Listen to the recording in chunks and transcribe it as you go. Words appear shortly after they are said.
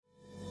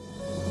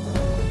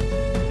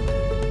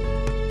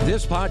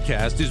This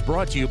podcast is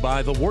brought to you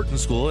by the Wharton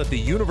School at the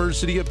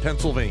University of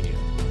Pennsylvania.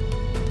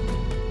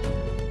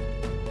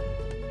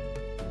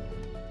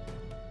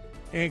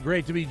 And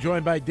great to be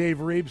joined by Dave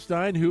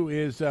Reibstein, who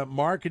is a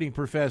marketing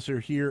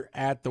professor here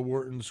at the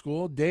Wharton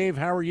School. Dave,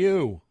 how are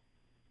you?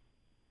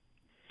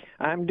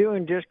 I'm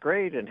doing just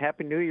great, and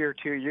Happy New Year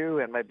to you.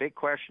 And my big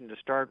question to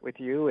start with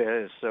you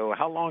is, so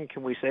how long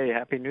can we say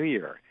Happy New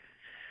Year?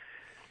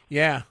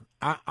 Yeah,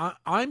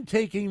 I'm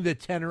taking the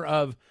tenor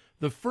of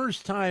the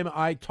first time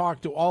I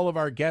talk to all of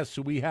our guests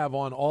who we have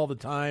on all the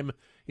time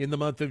in the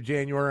month of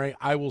January,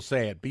 I will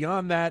say it.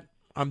 Beyond that,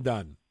 I'm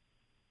done.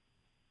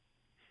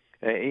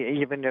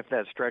 Even if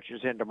that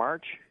stretches into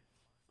March?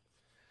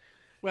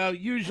 Well,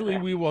 usually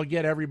we will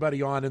get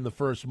everybody on in the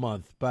first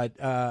month. But,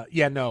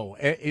 no,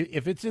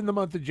 if it's in the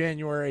month of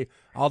January,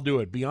 I'll do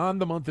it. Beyond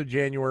the month of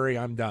January,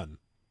 I'm done.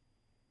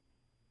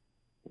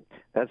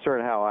 That's sort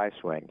of how I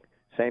swing.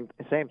 Same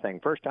thing.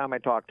 First time I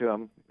talk to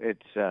them,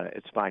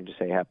 it's fine to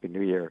say Happy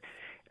New Year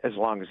as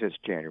long as it's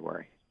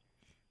January.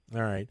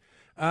 All right.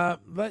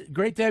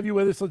 Great to have you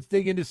with us. Let's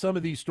dig into some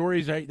of these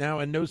stories right now.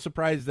 And no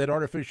surprise that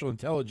artificial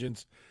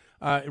intelligence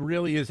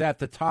really is at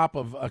the top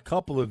of a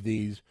couple of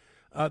these.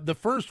 The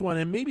first one,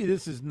 and maybe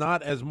this is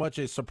not as much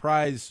a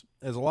surprise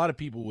as a lot of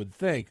people would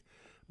think,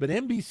 but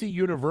NBC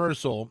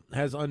Universal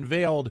has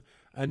unveiled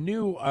a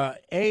new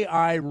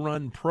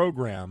AI-run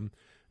program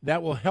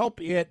that will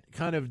help it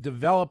kind of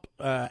develop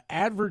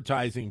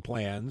advertising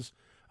plans,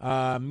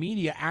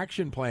 media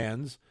action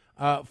plans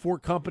for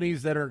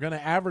companies that are going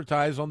to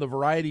advertise on the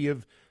variety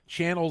of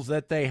channels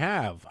that they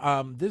have.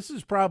 This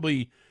is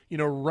probably,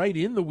 right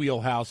in the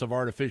wheelhouse of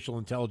artificial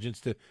intelligence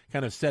to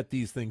kind of set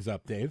these things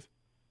up, Dave.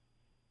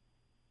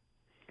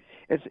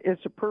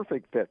 It's a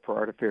perfect fit for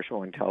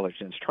artificial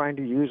intelligence, trying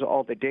to use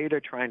all the data,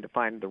 trying to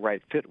find the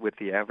right fit with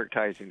the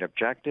advertising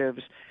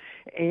objectives.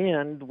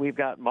 And we've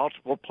got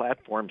multiple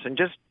platforms. And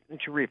just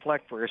to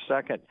reflect for a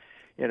second,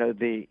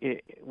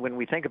 when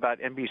we think about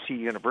NBC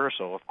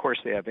Universal, of course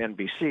they have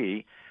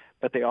NBC,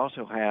 but they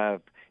also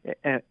have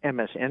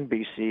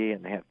MSNBC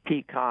and they have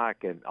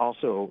Peacock, and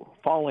also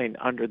falling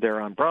under their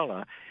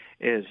umbrella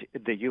is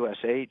the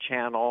USA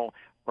Channel,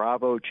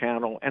 Bravo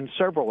Channel, and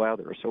several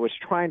others. So it's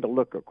trying to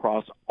look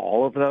across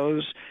all of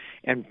those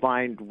and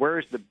find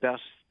where's the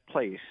best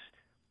place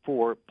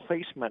for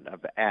placement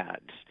of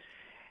ads.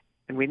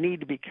 And we need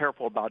to be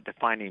careful about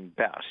defining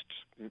best.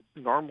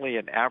 Normally,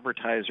 an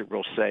advertiser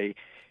will say,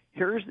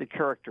 here's the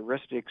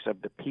characteristics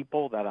of the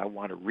people that I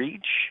want to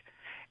reach,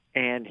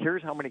 and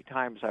here's how many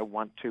times I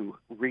want to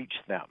reach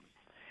them.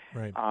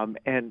 Right.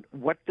 And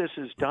what this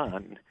has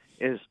done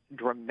is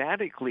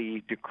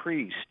dramatically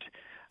decreased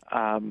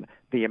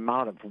the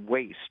amount of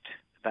waste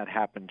that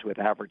happens with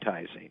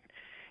advertising.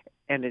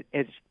 And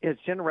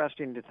it's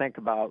interesting to think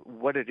about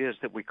what it is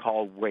that we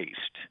call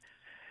waste.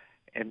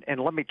 And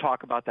let me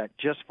talk about that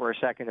just for a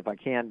second, if I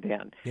can,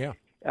 Dan. Yeah.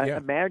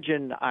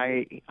 Imagine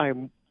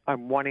I'm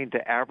wanting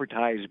to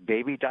advertise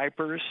baby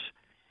diapers,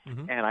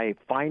 and I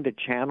find a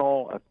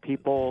channel of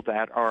people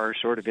that are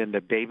sort of in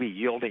the baby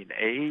yielding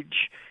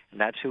age,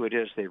 and that's who it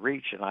is they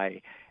reach, and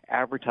I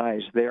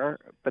advertise there.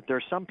 But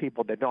there's some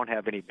people that don't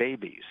have any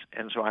babies,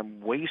 and so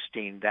I'm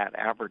wasting that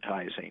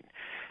advertising.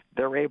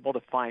 They're able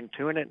to fine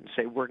tune it and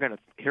say,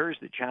 here's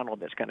the channel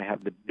that's going to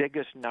have the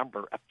biggest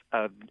number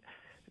of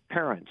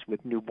parents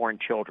with newborn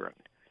children,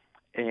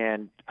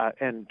 and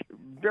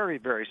very,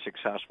 very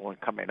successful in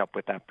coming up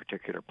with that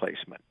particular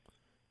placement.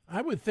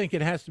 I would think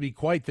it has to be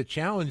quite the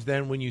challenge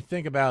then when you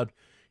think about,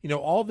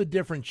 all the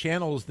different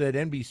channels that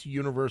NBC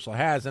Universal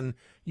has. And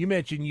you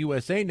mentioned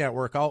USA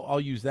Network. I'll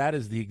use that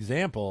as the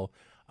example.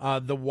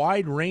 The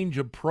wide range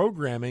of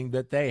programming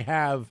that they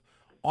have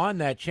on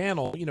that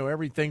channel,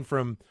 everything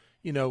from,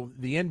 the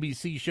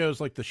NBC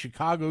shows like the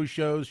Chicago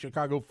shows,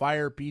 Chicago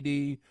Fire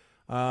PD,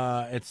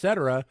 et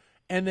cetera.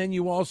 And then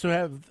you also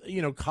have,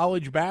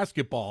 college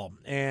basketball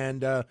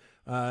and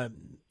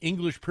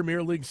English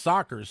Premier League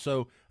soccer.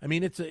 So,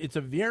 it's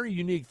a very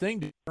unique thing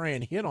to try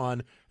and hit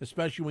on,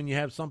 especially when you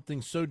have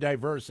something so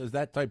diverse as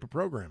that type of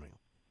programming.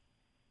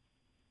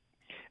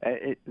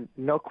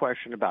 No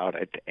question about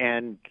it.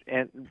 And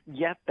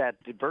yet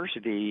that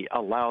diversity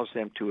allows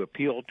them to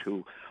appeal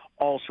to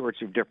all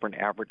sorts of different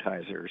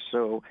advertisers.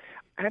 So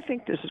I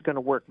think this is going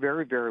to work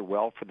very, very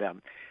well for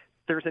them.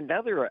 There's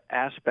another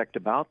aspect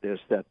about this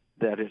that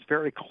is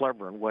very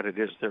clever in what it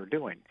is they're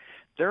doing.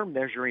 They're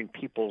measuring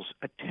people's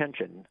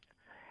attention,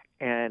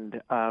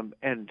 and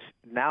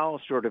now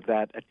sort of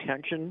that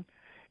attention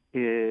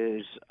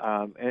is,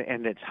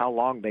 and it's how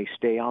long they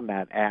stay on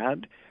that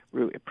ad,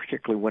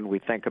 particularly when we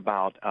think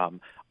about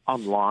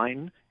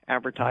online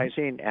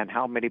advertising and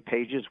how many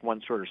pages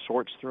one sort of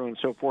sorts through and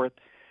so forth.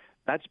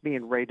 That's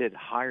being rated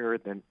higher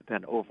than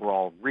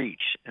overall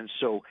reach. And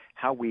so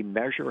how we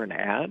measure an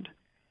ad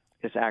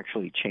is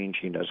actually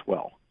changing as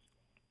well.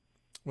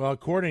 Well,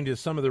 according to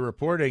some of the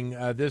reporting,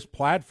 this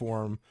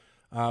platform,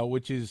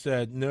 which is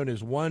known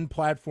as One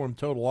Platform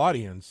Total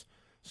Audience,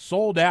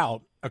 sold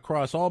out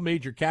across all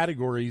major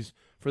categories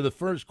for the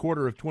first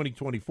quarter of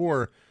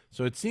 2024.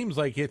 So it seems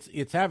like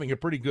it's having a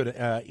pretty good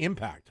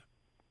impact.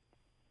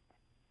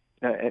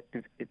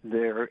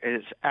 there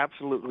is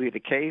absolutely the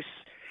case,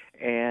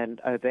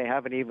 and they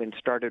haven't even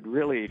started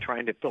really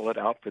trying to fill it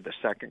out for the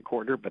second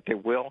quarter, but they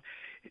will.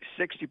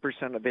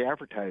 60% of the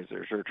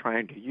advertisers are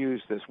trying to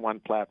use this one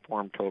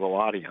platform total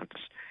audience,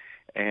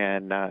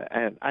 and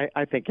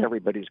I think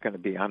everybody's going to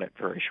be on it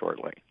very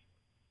shortly.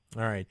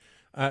 All right.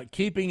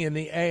 Keeping in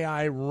the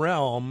AI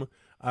realm,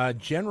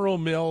 General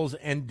Mills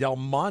and Del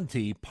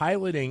Monte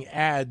piloting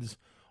ads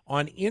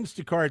on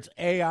Instacart's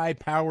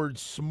AI-powered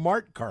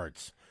smart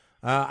carts.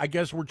 I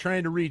guess we're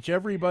trying to reach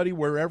everybody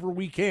wherever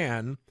we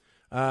can,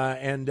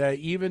 and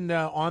even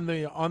on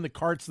the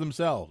carts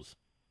themselves.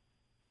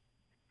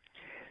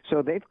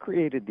 So they've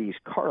created these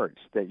carts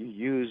that you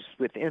use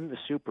within the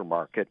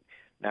supermarket.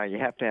 Now you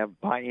have to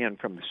have buy-in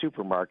from the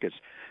supermarkets,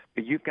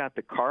 but you've got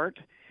the cart,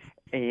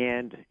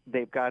 and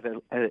they've got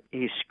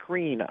a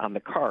screen on the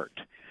cart.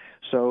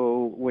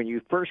 So when you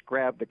first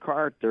grab the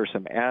cart, there's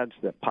some ads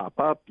that pop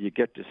up. You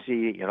get to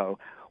see,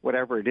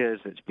 whatever it is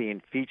that's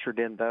being featured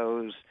in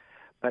those.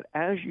 But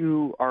as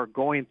you are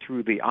going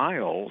through the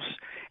aisles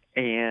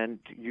and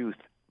you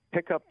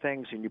pick up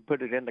things and you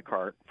put it in the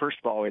cart, first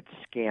of all, it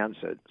scans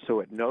it, so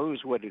it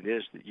knows what it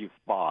is that you've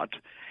bought.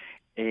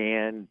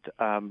 And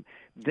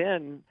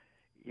then,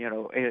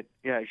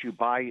 as you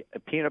buy a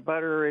peanut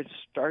butter, it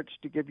starts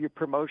to give you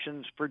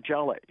promotions for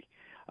jelly.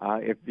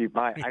 If you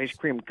buy ice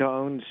cream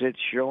cones, it's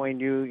showing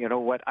you,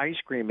 what ice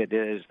cream it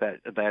is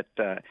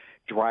that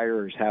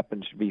Dryers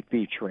happens to be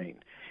featuring.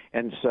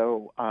 And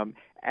so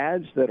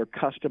ads that are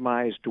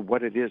customized to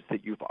what it is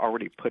that you've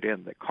already put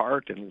in the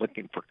cart and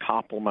looking for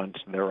compliments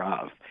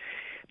thereof.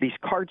 These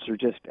carts are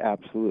just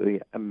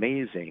absolutely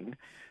amazing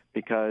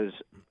because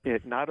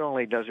it not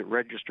only does it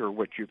register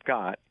what you've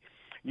got,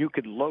 you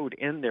could load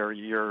in there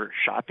your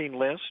shopping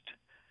list,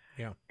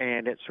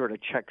 and it sort of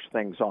checks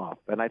things off.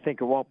 And I think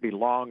it won't be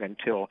long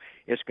until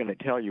it's going to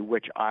tell you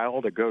which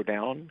aisle to go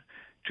down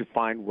to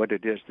find what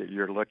it is that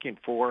you're looking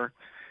for.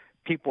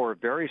 People are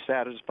very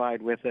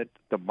satisfied with it.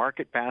 The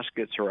market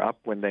baskets are up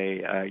when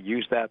they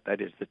use that. That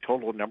is, the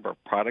total number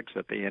of products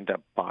that they end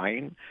up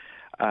buying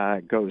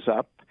goes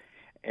up.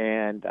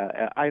 And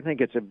I think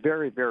it's a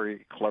very,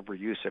 very clever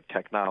use of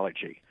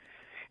technology.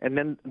 And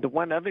then the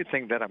one other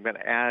thing that I'm going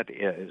to add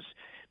is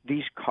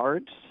these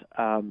carts,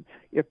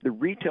 if the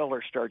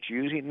retailer starts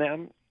using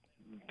them,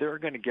 they're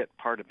going to get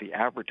part of the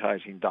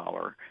advertising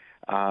dollar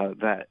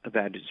that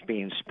is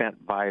being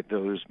spent by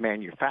those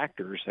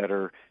manufacturers that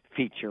are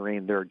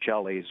featuring their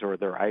jellies or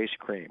their ice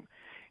cream.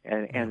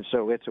 And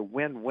so it's a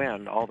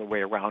win-win all the way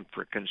around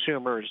for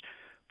consumers,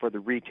 for the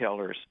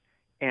retailers,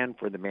 and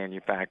for the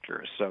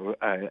manufacturers. So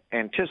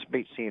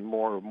anticipate seeing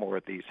more and more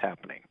of these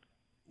happening.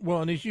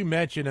 Well, and as you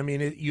mentioned, I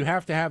mean, you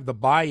have to have the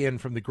buy-in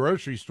from the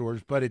grocery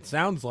stores, but it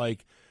sounds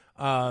like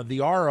the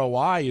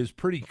ROI is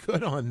pretty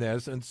good on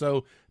this, and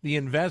so the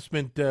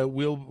investment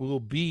will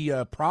be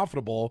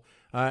profitable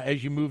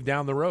as you move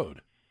down the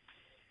road.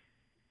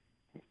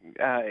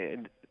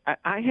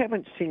 I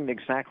haven't seen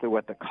exactly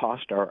what the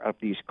costs are of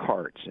these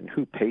carts and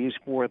who pays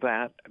for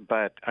that,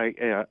 but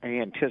I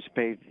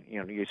anticipate,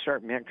 you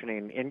start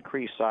mentioning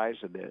increased size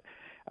of the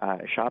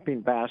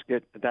shopping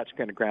basket, that's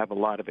going to grab a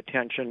lot of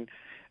attention.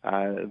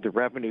 The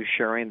revenue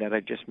sharing that I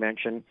just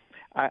mentioned,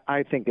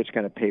 I think it's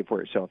going to pay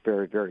for itself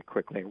very, very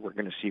quickly, and we're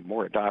going to see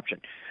more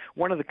adoption.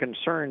 One of the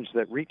concerns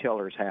that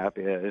retailers have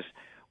is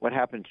what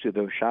happens to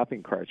those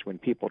shopping carts when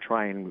people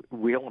try and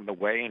wheel them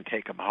away and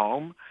take them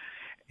home.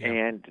 Yeah.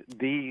 And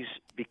these,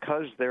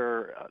 because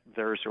they're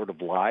sort of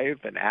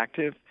live and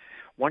active,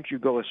 once you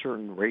go a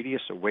certain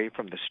radius away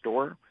from the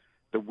store,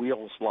 the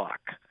wheels lock,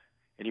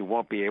 and you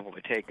won't be able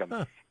to take them.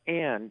 Huh.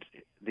 And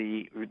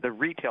the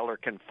retailer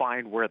can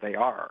find where they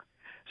are.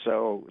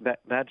 So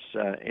that's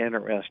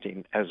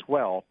interesting as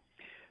well.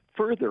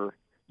 Further,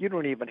 you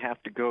don't even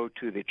have to go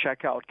to the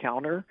checkout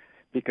counter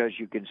because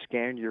you can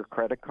scan your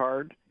credit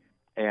card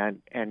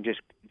and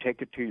just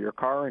take it to your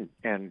car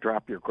and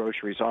drop your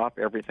groceries off,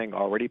 everything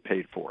already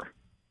paid for.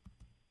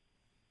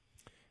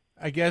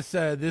 I guess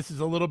this is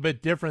a little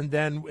bit different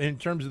than in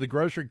terms of the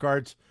grocery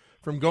carts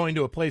from going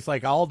to a place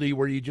like Aldi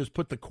where you just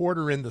put the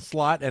quarter in the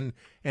slot and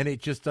it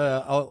just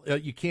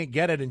you can't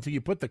get it until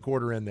you put the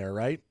quarter in there,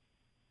 right?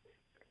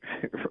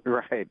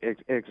 Right,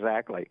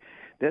 exactly.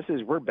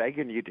 We're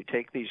begging you to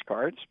take these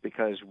cards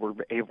because we're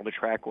able to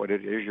track what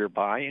it is you're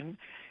buying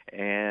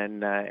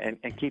and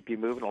keep you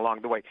moving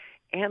along the way.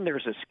 And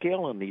there's a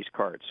scale in these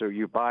cards, so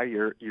you buy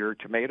your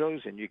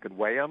tomatoes and you can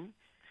weigh them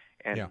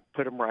and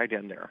put them right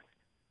in there.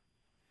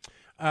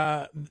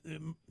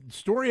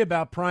 Story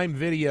about Prime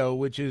Video,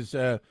 which is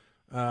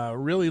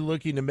really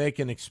looking to make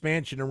an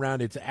expansion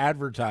around its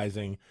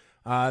advertising.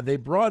 They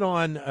brought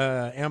on,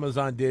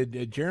 Amazon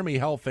did, Jeremy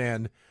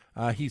Helfand.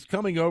 He's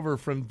coming over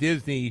from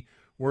Disney,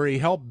 where he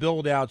helped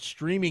build out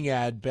streaming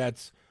ad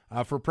bets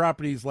for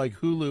properties like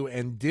Hulu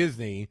and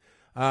Disney.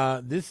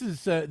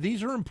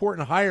 These are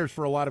important hires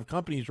for a lot of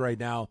companies right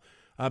now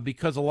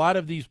because a lot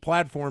of these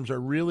platforms are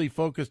really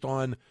focused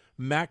on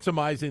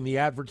maximizing the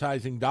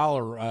advertising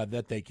dollar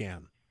that they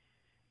can.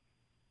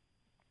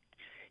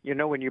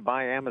 When you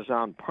buy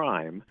Amazon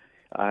Prime,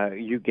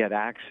 you get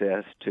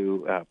access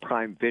to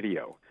Prime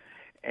Video.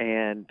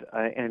 And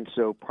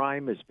so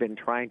Prime has been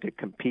trying to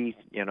compete,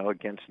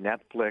 against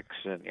Netflix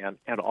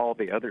and all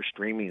the other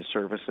streaming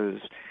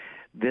services.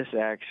 This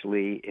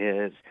actually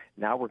is,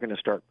 now we're going to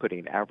start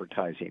putting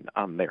advertising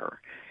on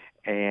there.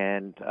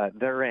 And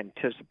they're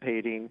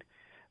anticipating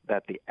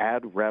that the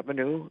ad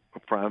revenue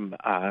from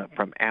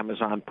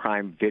Amazon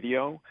Prime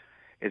Video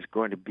is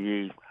going to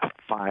be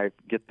 $5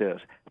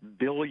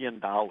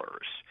 billion.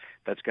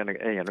 That's going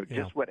to,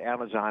 just what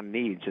Amazon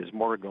needs is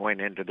more going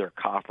into their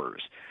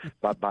coffers.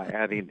 But by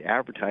adding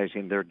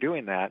advertising, they're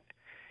doing that,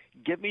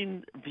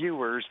 giving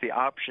viewers the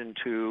option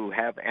to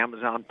have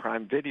Amazon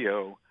Prime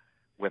Video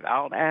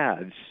without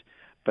ads,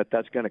 but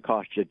that's going to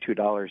cost you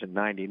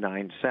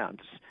 $2.99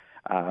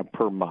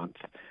 per month.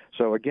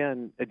 So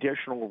again,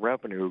 additional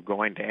revenue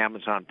going to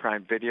Amazon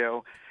Prime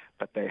Video,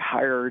 but they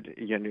hired,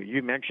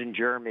 you mentioned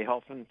Jeremy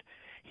Helton.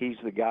 He's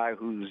the guy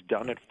who's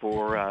done it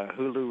for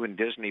Hulu and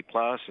Disney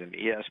Plus and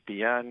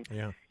ESPN.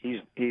 Yeah.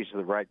 He's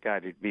the right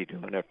guy to be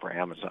doing it for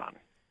Amazon.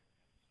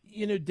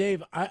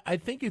 Dave, I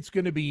think it's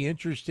going to be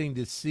interesting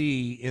to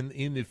see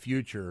in the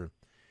future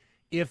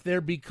if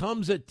there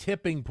becomes a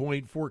tipping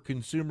point for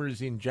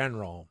consumers in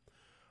general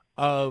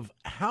of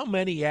how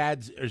many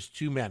ads is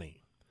too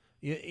many.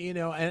 And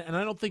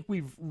I don't think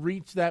we've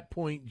reached that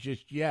point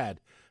just yet.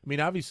 I mean,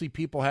 obviously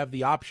people have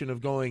the option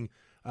of going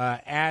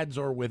ads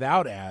or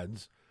without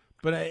ads,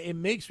 but it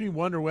makes me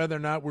wonder whether or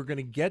not we're going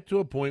to get to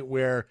a point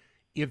where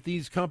if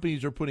these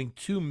companies are putting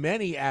too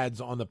many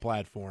ads on the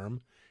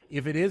platform,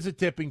 if it is a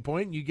tipping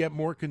point and you get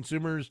more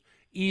consumers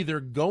either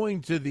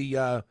going to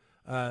the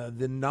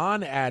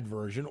non-ad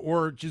version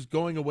or just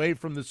going away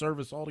from the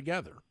service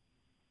altogether.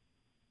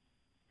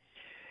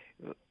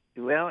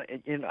 Well,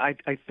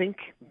 I think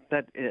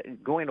that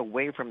going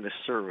away from the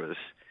service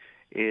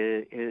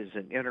is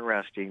an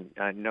interesting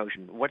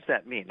notion. What's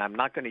that mean? I'm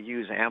not going to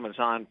use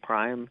Amazon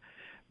Prime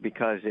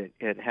because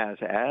it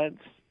has ads.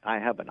 I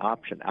have an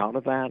option out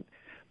of that.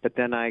 But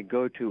then I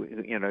go to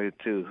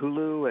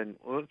Hulu and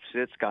oops,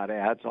 it's got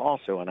ads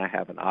also, and I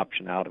have an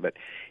option out of it.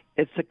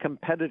 It's a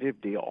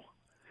competitive deal.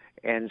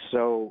 And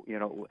so,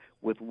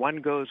 with one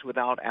goes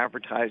without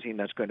advertising,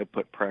 that's going to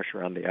put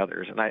pressure on the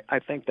others. And I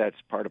think that's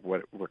part of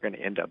what we're going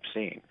to end up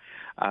seeing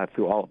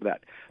through all of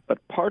that.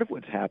 But part of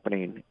what's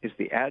happening is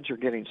the ads are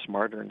getting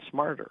smarter and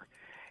smarter.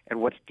 And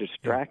what's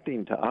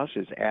distracting to us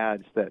is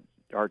ads that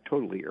are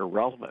totally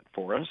irrelevant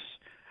for us.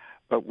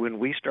 But when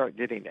we start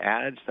getting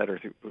ads that are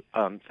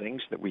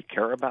things that we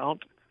care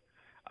about,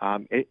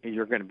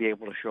 you're going to be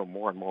able to show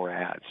more and more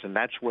ads. And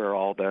that's where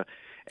all the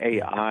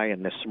AI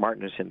and the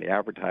smartness in the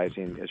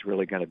advertising is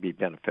really going to be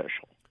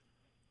beneficial.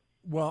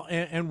 Well,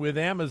 and with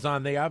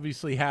Amazon, they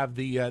obviously have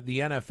the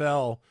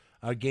NFL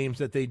games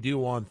that they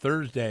do on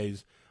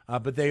Thursdays,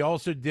 but they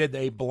also did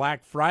a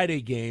Black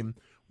Friday game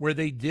where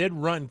they did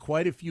run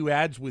quite a few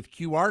ads with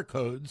QR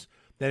codes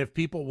that if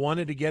people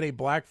wanted to get a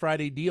Black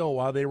Friday deal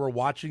while they were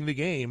watching the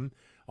game,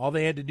 all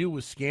they had to do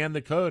was scan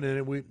the code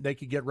and they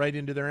could get right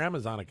into their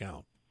Amazon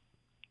account.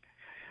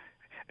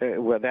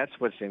 Well, that's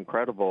what's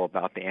incredible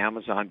about the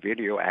Amazon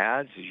video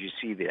ads. Is you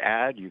see the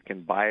ad, you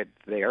can buy it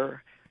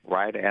there,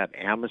 right at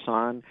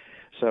Amazon.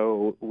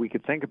 So we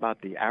could think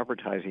about the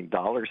advertising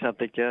dollars that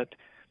they get,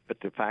 but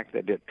the fact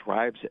that it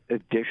drives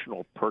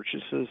additional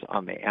purchases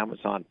on the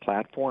Amazon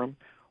platform,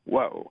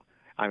 whoa.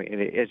 I mean,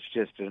 it's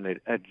just an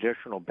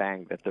additional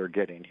bang that they're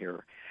getting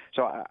here.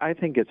 So I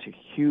think it's a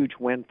huge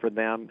win for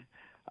them,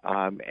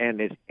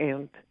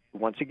 and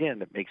once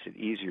again, it makes it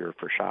easier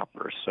for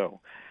shoppers. So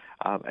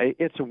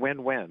it's a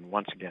win-win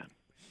once again.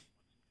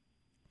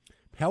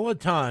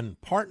 Peloton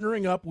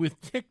partnering up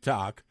with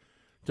TikTok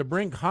to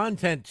bring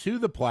content to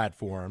the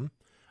platform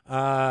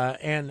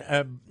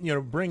and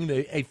bring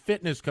a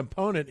fitness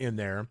component in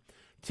there.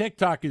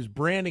 TikTok is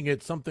branding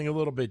it something a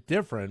little bit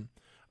different,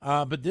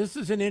 but this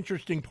is an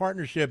interesting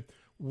partnership.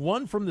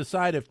 One from the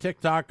side of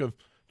TikTok of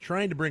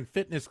trying to bring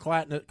fitness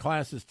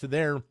classes to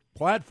their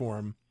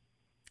platform,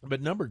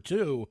 but number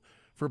two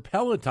for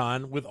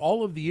Peloton with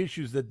all of the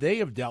issues that they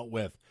have dealt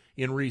with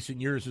in recent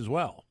years as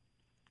well.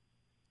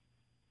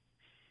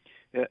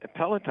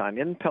 Peloton,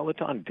 isn't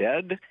Peloton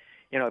dead?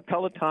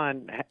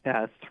 Peloton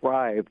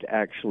thrived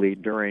actually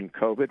during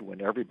COVID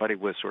when everybody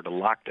was sort of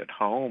locked at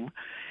home.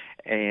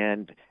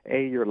 And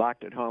A, you're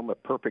locked at home, a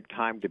perfect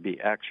time to be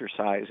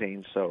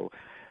exercising. So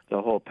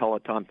the whole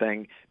Peloton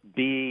thing.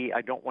 B,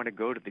 I don't want to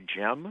go to the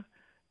gym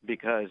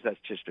because that's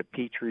just a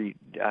petri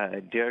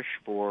dish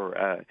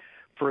for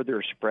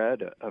further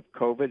spread of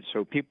COVID.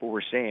 So people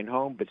were staying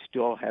home but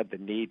still had the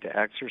need to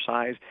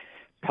exercise.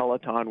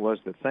 Peloton was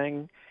the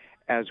thing.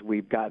 As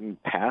we've gotten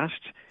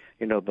past,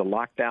 the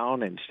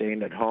lockdown and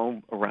staying at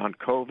home around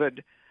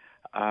COVID,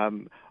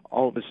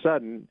 all of a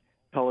sudden,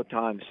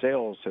 Peloton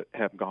sales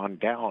have gone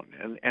down.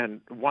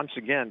 And once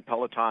again,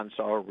 Peloton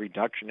saw a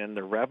reduction in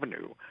their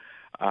revenue.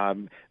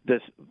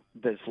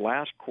 This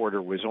last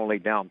quarter was only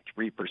down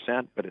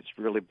 3%, but it's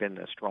really been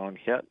a strong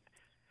hit.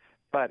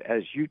 But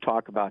as you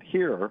talk about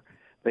here,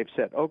 they've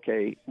said,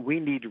 okay, we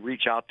need to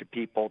reach out to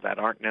people that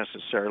aren't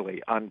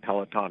necessarily on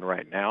Peloton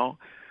right now.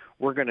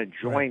 we're going to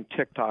join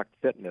TikTok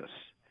Fitness.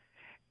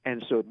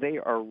 And so they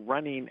are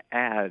running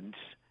ads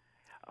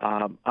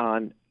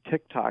on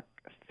TikTok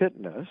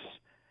Fitness,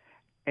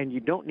 and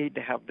you don't need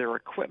to have their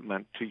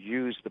equipment to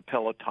use the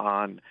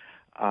Peloton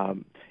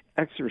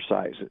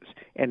exercises.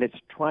 And it's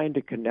trying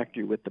to connect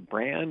you with the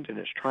brand, and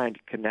it's trying to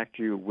connect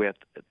you with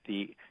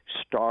the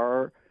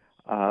star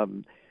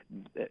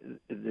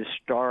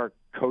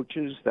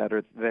coaches that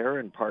are there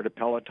and part of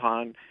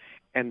Peloton,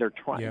 and they're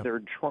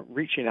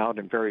reaching out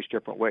in various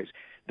different ways.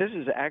 This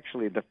is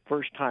actually the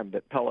first time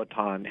that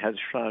Peloton has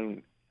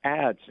shown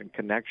ads in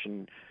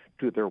connection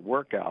to their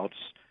workouts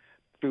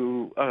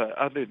through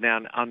other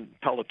than on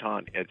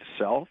Peloton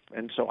itself.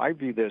 And so I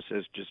view this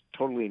as just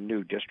totally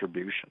new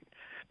distribution.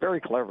 Very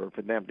clever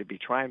for them to be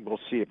trying. We'll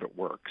see if it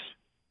works.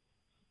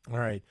 All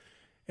right.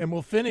 And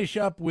we'll finish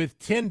up with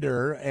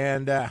Tinder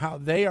and how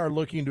they are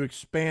looking to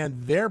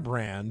expand their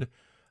brand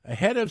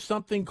ahead of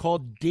something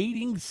called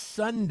Dating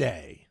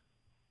Sunday.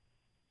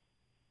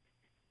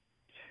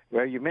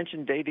 Well, you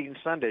mentioned Dating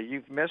Sunday.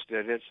 You've missed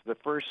it. It's the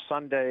first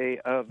Sunday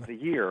of the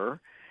year.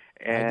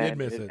 And I did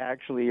miss it.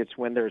 Actually, it's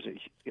when there's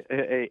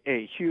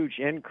a huge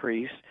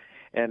increase.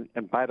 And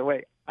by the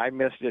way, I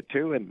missed it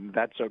too, and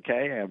that's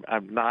okay.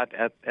 I'm not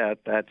at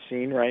that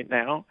scene right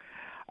now.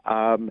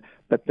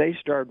 But they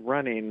started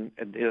running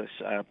this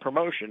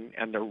promotion,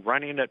 and they're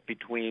running it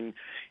between,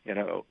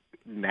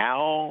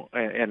 now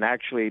and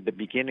actually the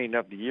beginning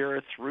of the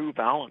year through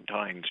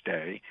Valentine's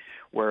Day,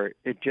 where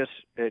it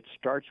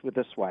starts with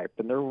a swipe,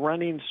 and they're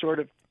running sort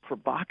of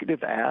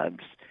provocative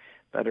ads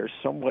that are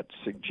somewhat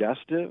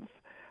suggestive,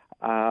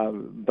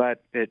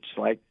 but it's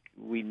like,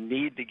 we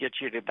need to get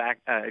you to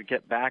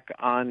get back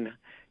on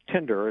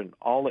Tinder, and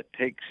all it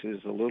takes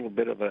is a little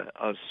bit of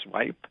a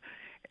swipe,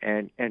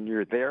 and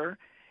you're there.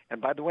 And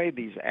by the way,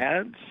 these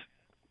ads,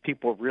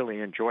 people really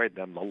enjoyed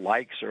them. The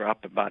likes are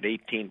up about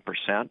 18%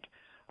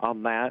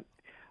 on that.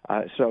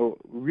 So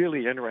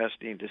really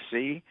interesting to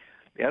see.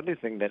 The other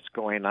thing that's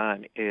going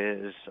on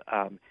is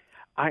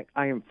I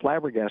am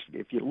flabbergasted.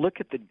 If you look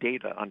at the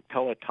data on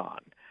Peloton,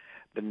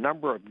 the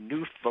number of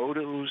new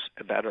photos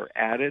that are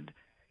added,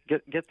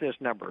 get this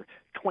number,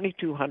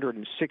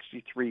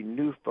 2,263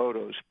 new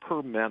photos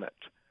per minute.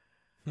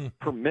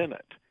 Per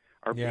minute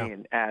are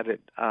being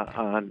added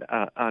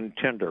on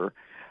Tinder.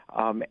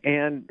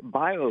 And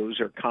bios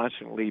are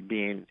constantly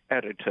being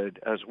edited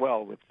as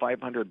well, with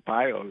 500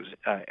 bios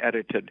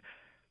edited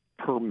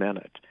per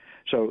minute.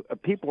 So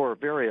people are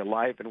very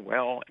alive and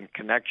well, and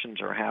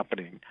connections are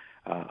happening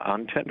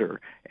on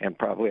Tinder and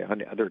probably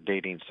on other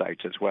dating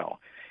sites as well.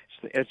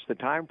 It's the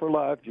time for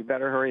love. You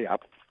better hurry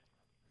up.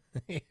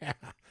 Yeah.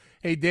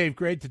 Hey, Dave,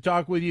 great to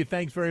talk with you.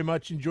 Thanks very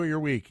much. Enjoy your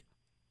week.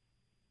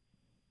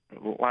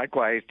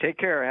 Likewise. Take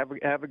care.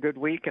 Have a good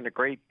week and a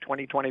great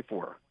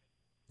 2024.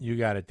 You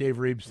got it. Dave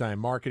Reibstein,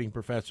 marketing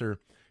professor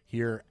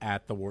here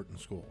at the Wharton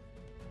School.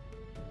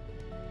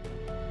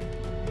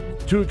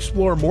 To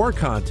explore more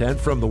content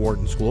from the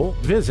Wharton School,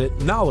 visit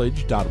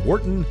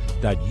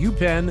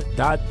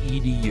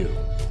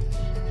knowledge.wharton.upenn.edu.